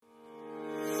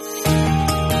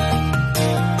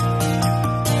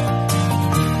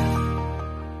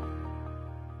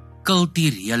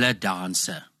Kulturele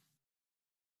danse.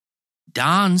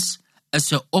 Dans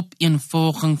is 'n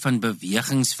opeenvolging van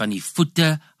bewegings van die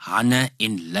voete, hande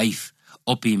en lyf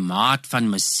op die maat van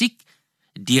musiek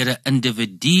deur 'n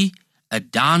individu, 'n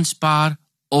danspaar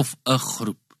of 'n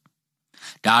groep.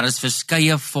 Daar is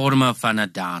verskeie forme van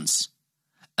 'n dans.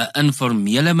 'n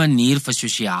Informele manier vir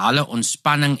sosiale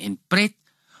ontspanning en pret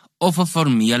of 'n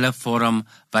formele vorm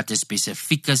wat 'n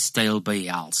spesifieke styl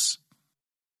behels.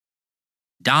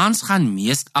 Dans gaan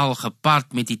meestal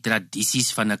gepaard met die tradisies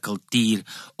van 'n kultuur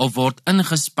of word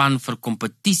ingespan vir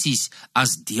kompetisies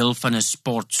as deel van 'n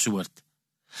sportsoort.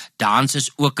 Dans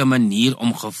is ook 'n manier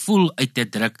om gevoel uit te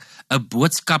druk, 'n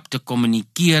boodskap te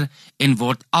kommunikeer en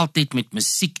word altyd met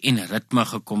musiek en ritme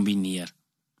gekombineer.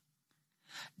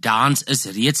 Dans is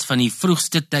reeds van die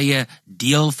vroegste tye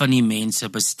deel van die mense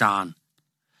bestaan.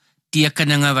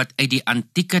 Tekeninge wat uit die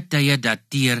antieke tye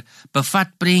dateer,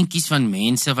 bevat prentjies van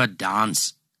mense wat dans.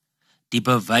 Die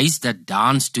bewys dat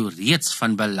dans toe reeds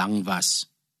van belang was.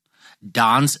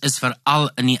 Dans is veral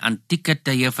in die antieke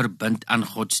tye verbind aan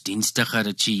godsdienstige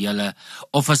rituele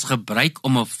of is gebruik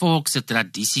om 'n volk se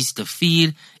tradisies te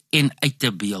vier en uit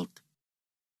te beeld.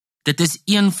 Dit is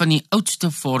een van die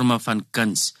oudste forme van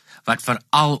kuns wat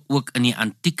veral ook in die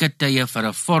antieke tye vir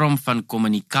 'n vorm van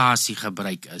kommunikasie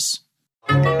gebruik is.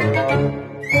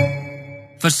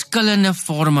 Verskillende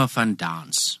forme van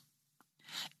dans.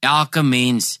 Elke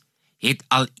mens het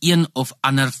al een of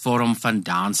ander vorm van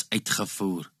dans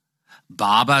uitgevoer.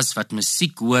 Babas wat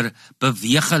musiek hoor,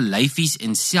 beweeg lyfies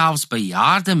en selfs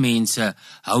bejaarde mense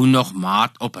hou nog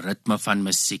maat op ritme van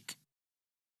musiek.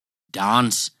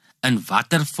 Dans, in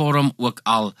watter vorm ook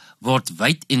al, word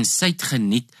wyd en suid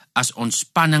geniet as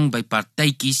ontspanning by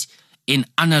partytjies en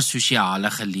ander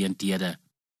sosiale geleenthede.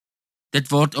 Dit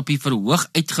word op die verhoog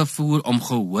uitgevoer om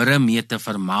gehore mee te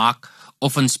vermaak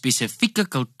of 'n spesifieke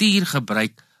kultuur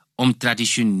gebruik om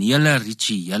tradisionele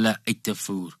rituele uit te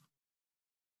voer.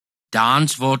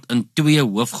 Dans word in twee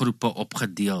hoofgroepe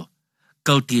opgedeel: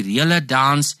 kulturele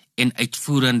dans en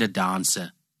uitvoerende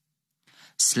danse.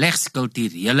 Slegs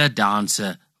kulturele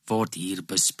danse word hier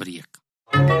bespreek.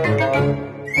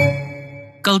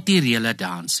 Kulturele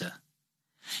danse.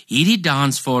 Hierdie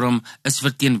dansvorm is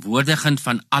verteenwoordigend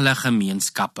van alle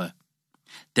gemeenskappe.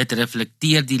 Dit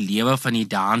reflekteer die lewe van die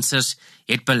dansers,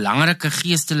 het belangrike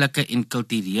geestelike en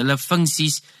kulturele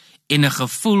funksies en 'n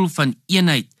gevoel van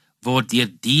eenheid word deur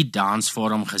die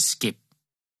dansvorm geskep.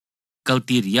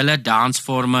 Kulturele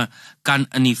dansvorme kan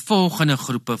in die volgende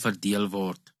groepe verdeel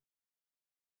word.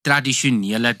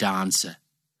 Tradisionele danse.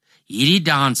 Hierdie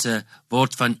danse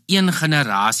word van een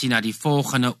generasie na die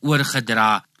volgende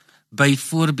oorgedra,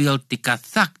 byvoorbeeld die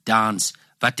Kathak dans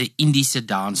wat 'n Indiese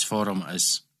dansvorm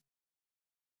is.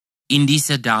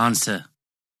 Indiese danse.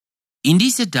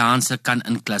 Indiese danse kan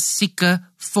in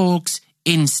klassieke, volks-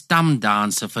 en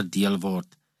stamdanse verdeel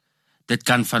word. Dit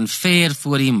kan van ver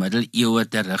voor die middeleeue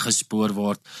teruggespoor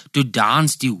word, toe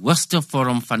dans die hoogste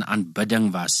vorm van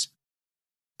aanbidding was.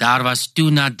 Daar was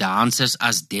toe na dansers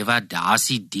as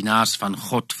devadasi, dienaars van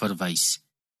God, verwys.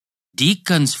 Die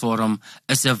kunsvorm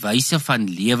is 'n wyse van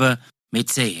lewe met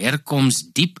sy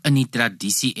herkoms diep in die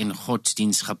tradisie en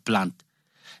godsdiens geplant.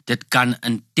 Dit kan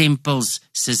in tempels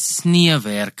se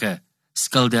sneeuwerke,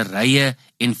 skilderye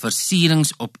en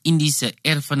versierings op Indiese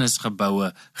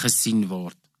erfenisgeboue gesien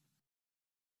word.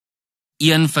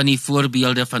 Een van die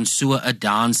voorbeelde van so 'n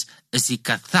dans is die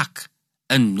Kathak,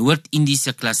 'n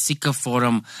Noord-Indiese klassieke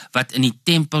vorm wat in die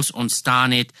tempels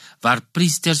ontstaan het, waar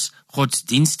priesters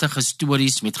godsdienstige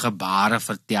stories met gebare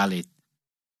vertel het.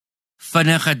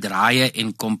 Vinnige draaie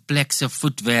en komplekse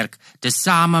voetwerk,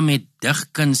 tesame met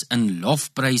digkuns in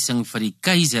lofprysing vir die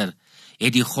keiser,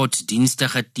 het die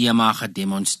godsdienstige tema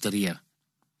gedemonstreer.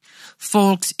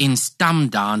 Volks- en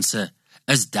stamdanse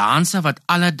is danse wat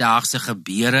alledaagse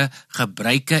gebeure,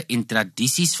 gebruike en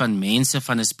tradisies van mense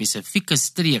van 'n spesifieke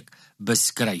streek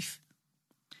beskryf.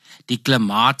 Die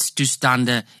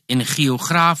klimaatstoestande en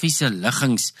geografiese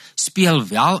liggings speel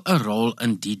wel 'n rol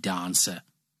in die danse.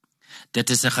 Dit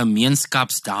is 'n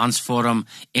gemeenskapsdansvorm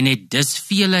en het dus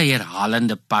vele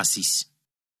herhalende passies.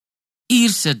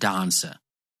 Ierse danse.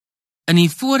 In die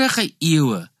vorige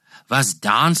eeue was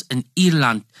dans in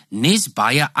Ierland, nes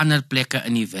baie ander plekke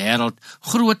in die wêreld,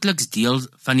 grootliks deel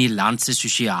van die land se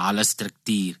sosiale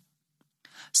struktuur.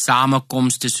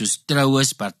 Samekomste soos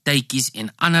troues, partytjies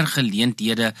en ander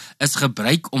geleenthede is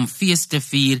gebruik om fees te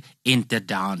vier en te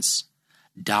dans.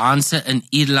 Danse in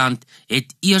Ierland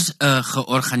het eers 'n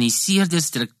georganiseerde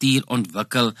struktuur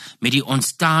ontwikkel met die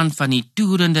ontstaan van die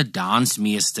toerende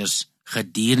dansmeesters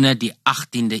gedurende die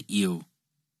 18de eeu.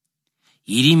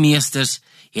 Hierdie meesters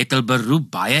het hul beroep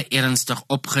baie ernstig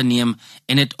opgeneem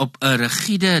en het op 'n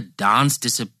rigiede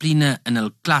dansdissipline in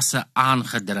hul klasse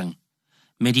aangedring.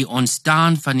 Met die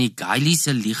ontstaan van die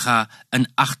Gaeliese Liga in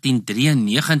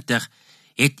 1893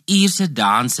 het Ierse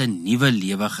danse nuwe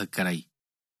lewe gekry,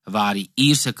 waar die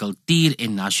Ierse kultuur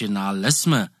en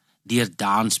nasionalisme deur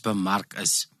dans bemark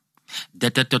is.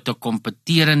 Dit het tot 'n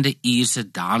kompeterende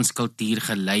Ierse danskultuur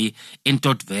gelei en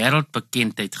tot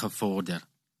wêreldbekendheid gevorder.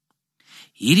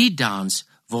 Hierdie dans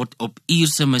word op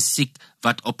Ierse musiek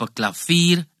wat op 'n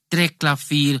klavier,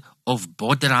 trekklavier of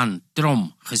bodran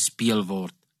trom gespeel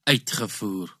word,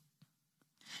 uitgevoer.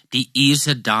 Die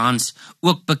Ierse dans,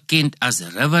 ook bekend as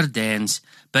riverdance,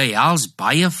 behels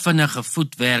baie vinnige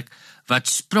voetwerk wat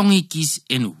sprongetjies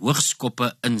en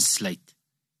hoogskoppe insluit.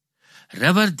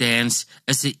 Riverdance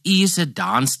is 'n Ierse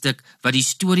dansstuk wat die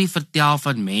storie vertel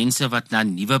van mense wat na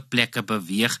nuwe plekke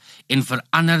beweeg en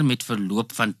verander met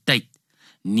verloop van tyd,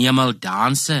 neem hul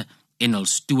danse en hul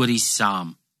stories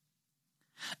saam.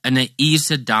 In 'n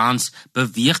Ierse dans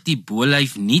beweeg die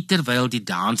bolyf nie terwyl die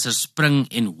danser spring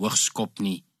en hoogskop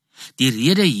nie. Die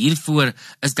rede hiervoor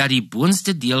is dat die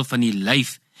boonste deel van die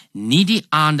lyf nie die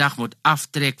aandag moet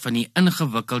aftrek van die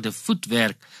ingewikkelde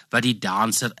voetwerk wat die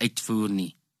danser uitvoer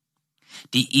nie.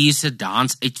 Die Ierse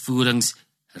dansuitvoerings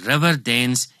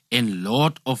Riverdance en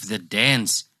Lord of the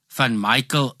Dance van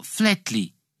Michael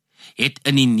Flatley het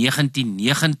in die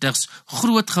 1990s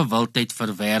groot gewildheid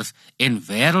verwerf en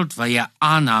wêreldwye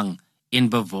aanhang en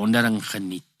bewondering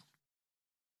geniet.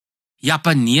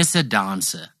 Japaneese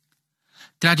danse.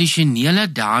 Tradisionele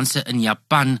danse in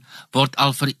Japan word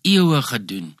al vir eeue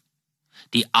gedoen.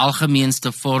 Die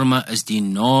algemeenste forme is die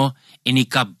no en die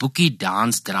kabuki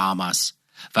dansdramas,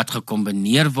 wat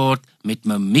gekombineer word met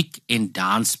mimiek en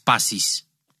danspassies.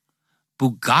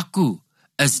 Bugaku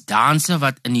is danse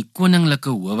wat in die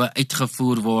koninklike howe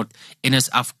uitgevoer word en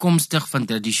is afkomstig van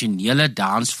tradisionele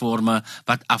dansforme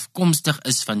wat afkomstig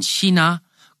is van China,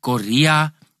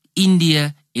 Korea, Indië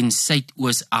en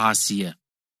Suidoos-Asië.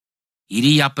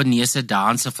 Hierdie Japaneese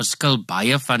danse verskil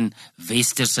baie van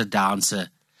westerse danse,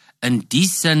 in die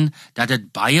sin dat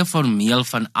dit baie formeel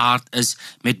van aard is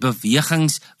met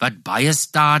bewegings wat baie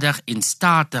stadig en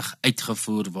statig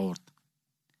uitgevoer word.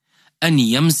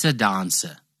 Inheemse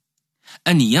danse.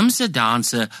 Inheemse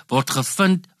danse word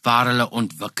gevind waar hulle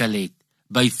ontwikkel het,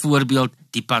 byvoorbeeld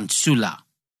die Pantsula.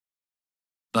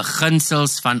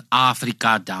 Beginsels van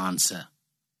Afrika danse.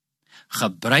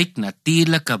 Gebruik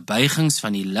natuurlike buigings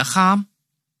van die liggaam,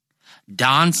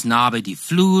 dans naby die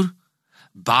vloer,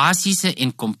 basiese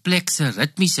en komplekse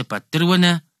ritmiese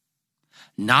patrone,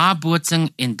 nabootsing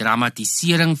en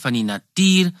dramatisering van die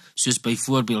natuur, soos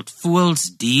byvoorbeeld voëls,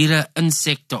 diere,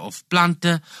 insekte of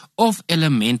plante, of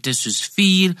elemente soos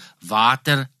vuur,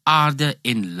 water, aarde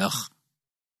en lug.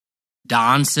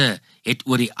 Danse het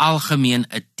oor die algemeen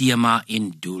 'n tema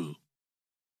en doel.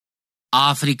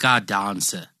 Afrika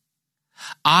danse.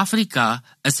 Afrika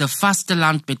is 'n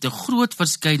vasteland met 'n groot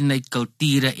verskeidenheid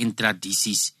kulture en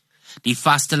tradisies. Die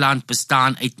vasteland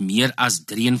bestaan uit meer as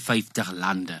 53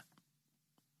 lande.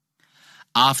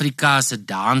 Afrika se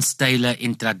dansstyle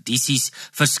en tradisies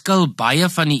verskil baie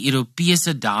van die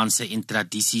Europese danse en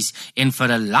tradisies en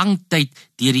vir 'n lang tyd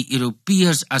deur die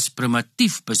Europeërs as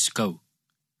primitief beskou.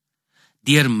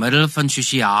 Deur middel van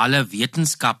sosiale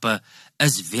wetenskappe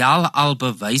is wel al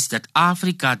bewys dat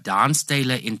Afrika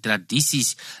dansstyle en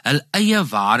tradisies hul eie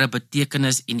ware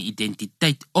betekenis en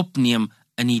identiteit opneem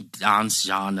in die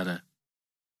dansgenre.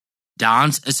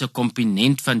 Dans is 'n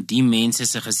komponent van die mense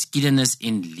se geskiedenis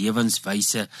en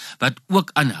lewenswyse wat ook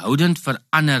aanhoudend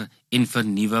verander en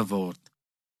vernuwe word.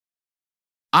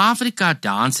 Afrika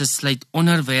danse sluit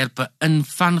onderwerpe in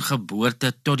van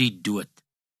geboorte tot die dood.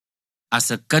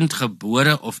 As 'n kind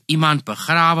gebore of iemand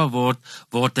begrawe word,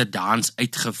 word 'n dans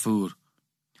uitgevoer.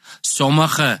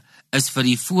 Sommige is vir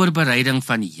die voorbereiding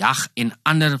van jag en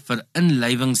ander vir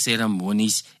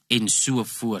inlywingsseremonies en so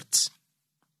voorts.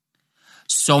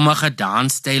 Sommige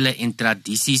dansstyle en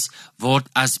tradisies word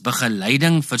as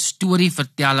begeleiding vir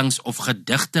storievertellings of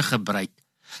gedigte gebruik,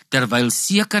 terwyl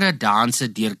sekere danse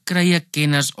deur krye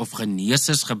kenners of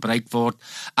geneesers gebruik word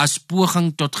as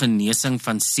poging tot genesing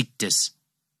van siektes.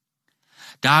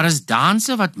 Daar is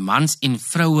danse wat mans en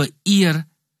vroue eer,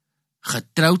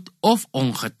 getroud of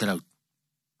ongetroud.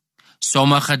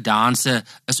 Sommige danse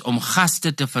is om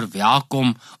gaste te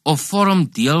verwelkom of vorm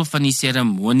deel van die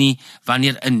seremonie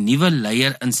wanneer 'n nuwe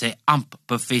leier in sy amp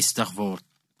bevestig word.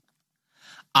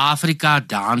 Afrika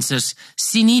dansers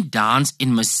sien nie dans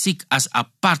en musiek as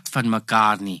apart van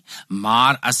mekaar nie,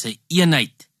 maar as 'n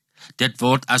eenheid. Dit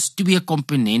word as twee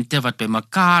komponente wat by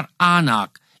mekaar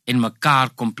aanhaak en mekaar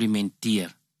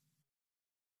komplementeer.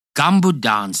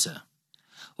 Gambo-danse.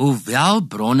 Hoewel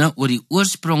bronne oor die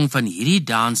oorsprong van hierdie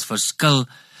dans verskil,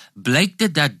 blyk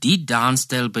dit dat die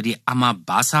dansstyl by die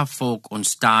Amabasa volk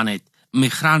ontstaan het,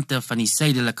 migrante van die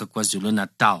suidelike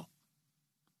KwaZulu-Natal.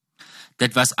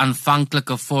 Dit was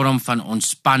aanvanklik 'n vorm van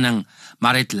ontspanning,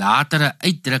 maar het later 'n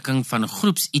uitdrukking van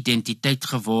groepsidentiteit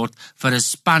geword vir 'n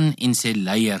span en sy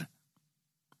leier.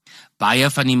 Baie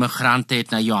van die migrante het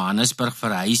na Johannesburg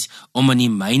verhuis om in die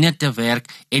myne te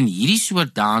werk en hierdie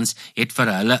soort dans het vir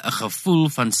hulle 'n gevoel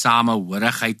van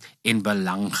samehorigheid en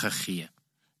belang gegee.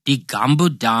 Die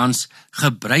Gambo-dans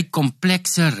gebruik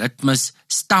komplekse ritmes,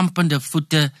 stampende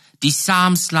voete, die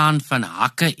saamslaan van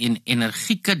hakke en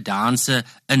energieke danse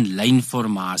in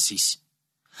lynformasies.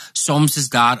 Soms is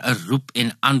daar 'n roep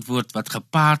en antwoord wat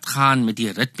gepaard gaan met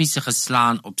die ritmiese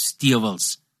geslaan op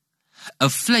stewels. 'n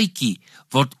Fluitjie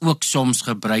word ook soms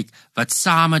gebruik wat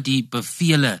same die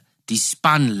bevele die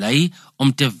span lei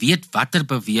om te weet watter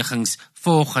bewegings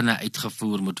volgende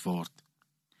uitgevoer moet word.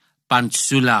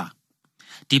 Pantsula.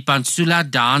 Die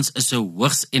Pantsula-dans is 'n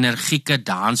hoogs energieke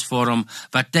dansvorm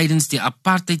wat tydens die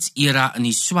apartheidsera in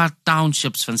die swart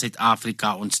townships van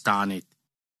Suid-Afrika ontstaan het.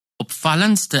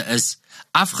 Opvallendste is,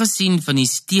 afgesien van die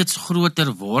steeds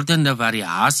groter wordende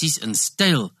variasies in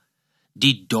styl,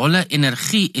 die dolle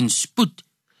energie en spoed,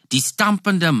 die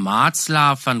stampende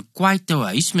maatslaaf van kwaito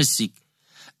huismusiek,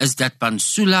 is dat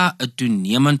Pantsula 'n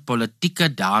toenemend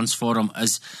politieke dansvorm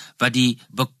is wat die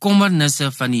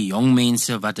bekommernisse van die jong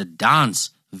mense wat dit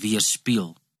dans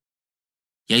weerspieël.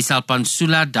 Jy sal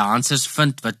Pantsula dansers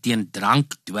vind wat teen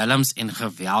drank, dwelms en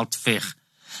geweld veg,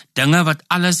 dinge wat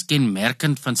alles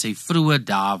kenmerkend van sy vroeë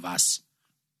dae was.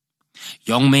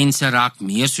 Jong mense raak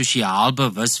meer sosiaal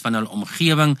bewus van hul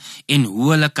omgewing en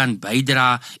hoe hulle kan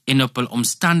bydra en op hul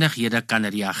omstandighede kan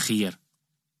reageer.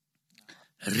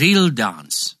 Reel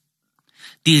dans.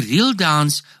 Die reel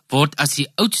dans word as die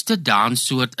oudste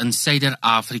danssoort in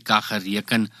Suider-Afrika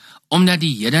gereken, omdat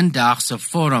die hedendaagse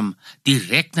vorm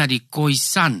direk na die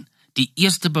Khoisan, die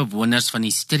eerste bewoners van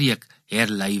die streek,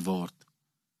 herlei word.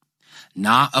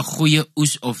 Na 'n goeie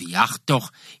oes of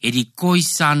jagtog het die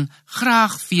Khoisan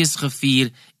graag fees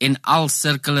gevier en al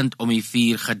sirkelend om die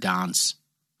vuur gedans.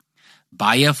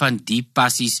 Baie van die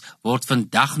passies word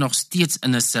vandag nog steeds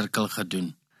in 'n sirkel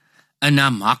gedoen. In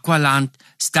Namakwaland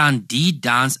staan die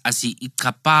dans as die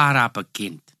Ikapara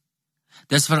bekend.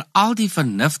 Dis vir al die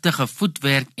vernuftige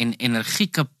voetwerk en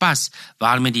energieke pas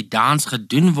waarmee die dans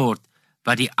gedoen word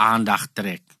wat die aandag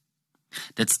trek.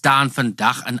 Dit staan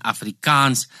vandag in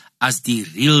Afrikaans as die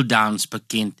reel dans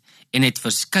bekend en het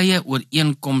verskeie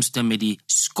ooreenkomste met die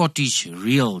Scottish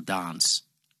reel dans.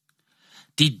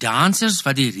 Die dansers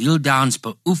wat die reel dans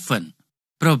beoefen,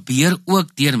 probeer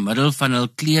ook deur middel van hul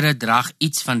kleredrag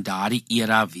iets van daardie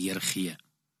era weergee.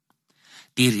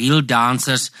 Die reel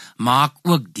dansers maak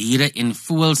ook diere en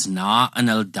voëls na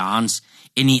in hul dans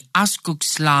en die askoek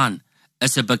slaan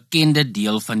is 'n bekende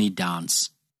deel van die dans,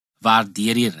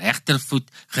 waardeur die regtervoet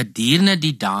gedurende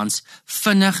die dans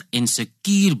vinnig en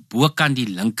sekuur bokant die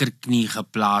linkerknie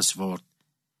geplaas word.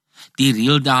 Die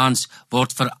reeldans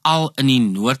word veral in die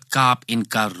Noord-Kaap en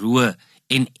Karoo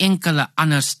en enkele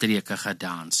ander streke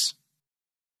gedans.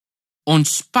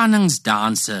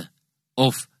 Ontspanningsdanse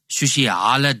of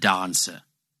sosiale danse.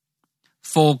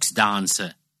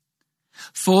 Volksdanse.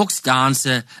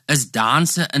 Volksdanse is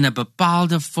danse in 'n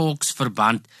bepaalde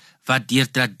volksverband wat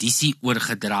deur tradisie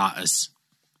oorgedra is.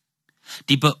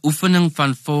 Die beoefening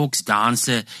van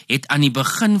volksdanse het aan die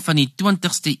begin van die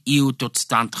 20ste eeu tot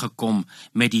stand gekom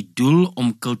met die doel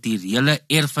om kulturele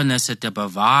erfenisse te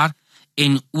bewaar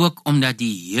en ook omdat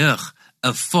die jeug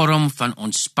 'n vorm van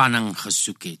ontspanning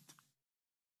gesoek het.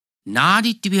 Na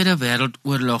die Tweede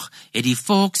Wêreldoorlog het die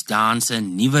volksdanse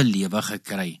 'n nuwe lewe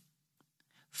gekry.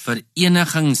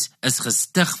 Verenigings is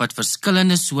gestig wat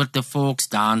verskillende soorte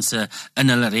volksdanse in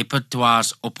hulle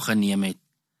repertoires opgeneem het.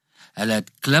 Hulle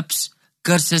het klubs,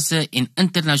 kursusse en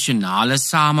internasionale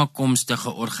samekomste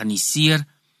georganiseer,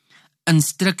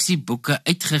 instruksieboeke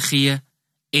uitgegee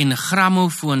en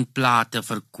grammofoonplate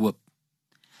verkoop.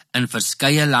 In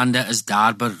verskeie lande is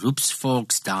daar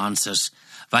beroepsvolksdansers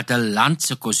wat 'n land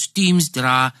se kostuums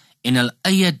dra en hul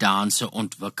eie danse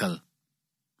ontwikkel.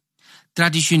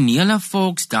 Tradisionele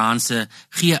volksdanse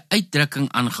gee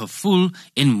uitdrukking aan gevoel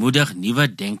en moedig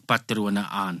nuwe denkpatrone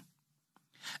aan.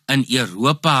 In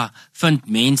Europa vind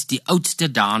mens die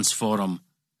oudste dansvorm,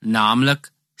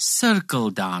 naamlik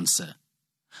sirkeldanse,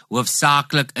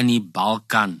 hoofsaaklik in die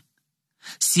Balkan.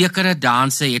 Sekere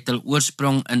danse het hul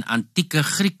oorsprong in antieke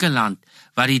Griekeland,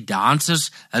 waar die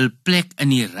dansers hul plek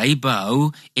in die ry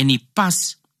behou en die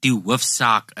pas die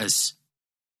hoofsaak is.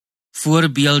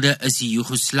 Voorbeelde is die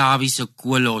Joegoslawiese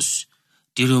kolos,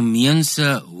 die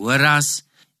Romeinse Horas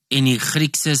en die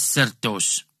Griekse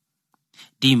Sirtos.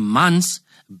 Die mans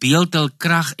beeld hul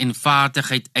krag en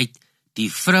vaardigheid uit,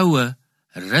 die vroue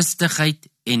rustigheid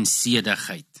en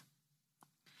sedigheid.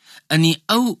 In die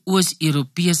ou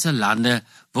Oos-Europese lande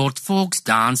word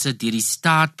volksdanse deur die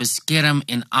staat beskerm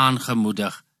en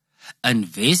aangemoedig. In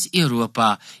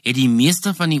Wes-Europa het die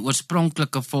meeste van die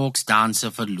oorspronklike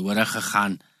volksdanse verlore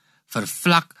gegaan,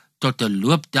 vervlak tot 'n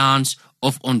loopdans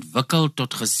of ontwikkel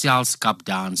tot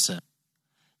geselskapdanse.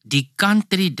 Die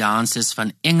country danses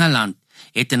van Engeland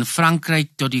het in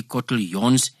Frankryk tot die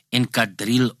cotillons en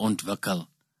quadrille ontwikkel.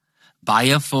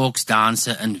 Baie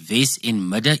volksdanse in Wes- en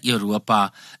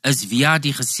Midde-Europa is via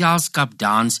die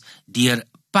geselskapdans deur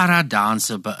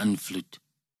paradanse beïnvloed.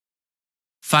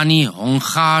 Van die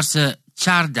Hongaarse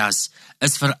chardas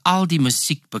is veral die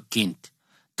musiek bekend.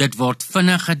 Dit word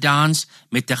vinnig gedans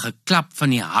met 'n geklap van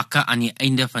die hakke aan die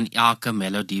einde van elke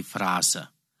melodiefrase.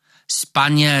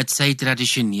 Spanje het sy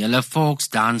tradisionele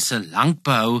volksdanse lank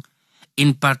behou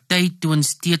en party toon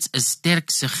steeds 'n sterk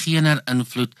Sigener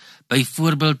invloed,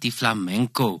 byvoorbeeld die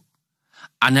flamenco.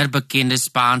 Ander bekende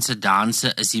Spaanse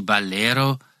danse is die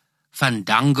bolero,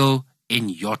 fandango en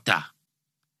jota.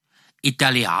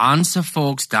 Italiaanse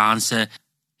volksdanse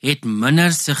het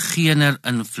minder Sigener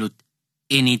invloed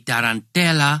en die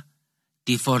tarantella,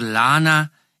 die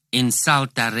forlana en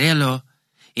saltarello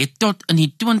het tot in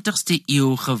die 20ste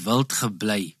eeu gewild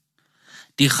gebly.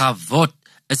 Die gavot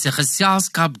is 'n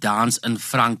geselskapdans in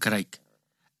Frankryk.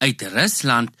 Uit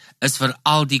Rusland is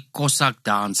veral die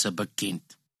kossakdanse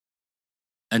bekend.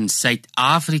 In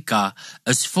Suid-Afrika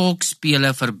is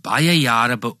volksspele vir baie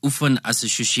jare beoefen as 'n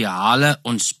sosiale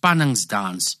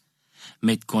ontspanningsdans,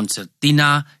 met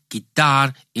konsertina,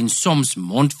 gitaar en soms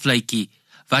mondfluitjie,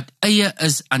 wat eie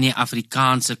is aan die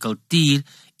Afrikaanse kultuur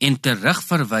en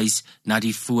terugverwys na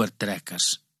die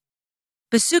voortrekkers.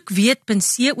 Besoek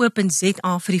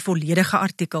weet.co.za vir die volledige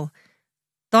artikel.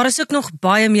 Daar is ook nog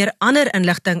baie meer ander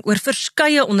inligting oor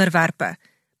verskeie onderwerpe.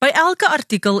 By elke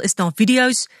artikel is daar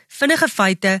video's, vinnige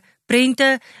feite,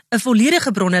 prente, 'n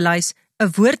volledige bronnelys,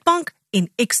 'n woordbank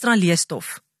en ekstra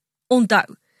leesstof.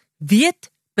 Onthou,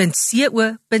 weet.co.za.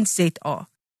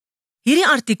 Hierdie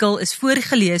artikel is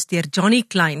voorgelees deur Johnny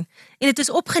Klein en dit is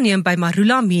opgeneem by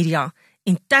Marula Media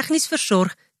en tegnies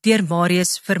versorg deur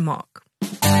Marius Vermaak.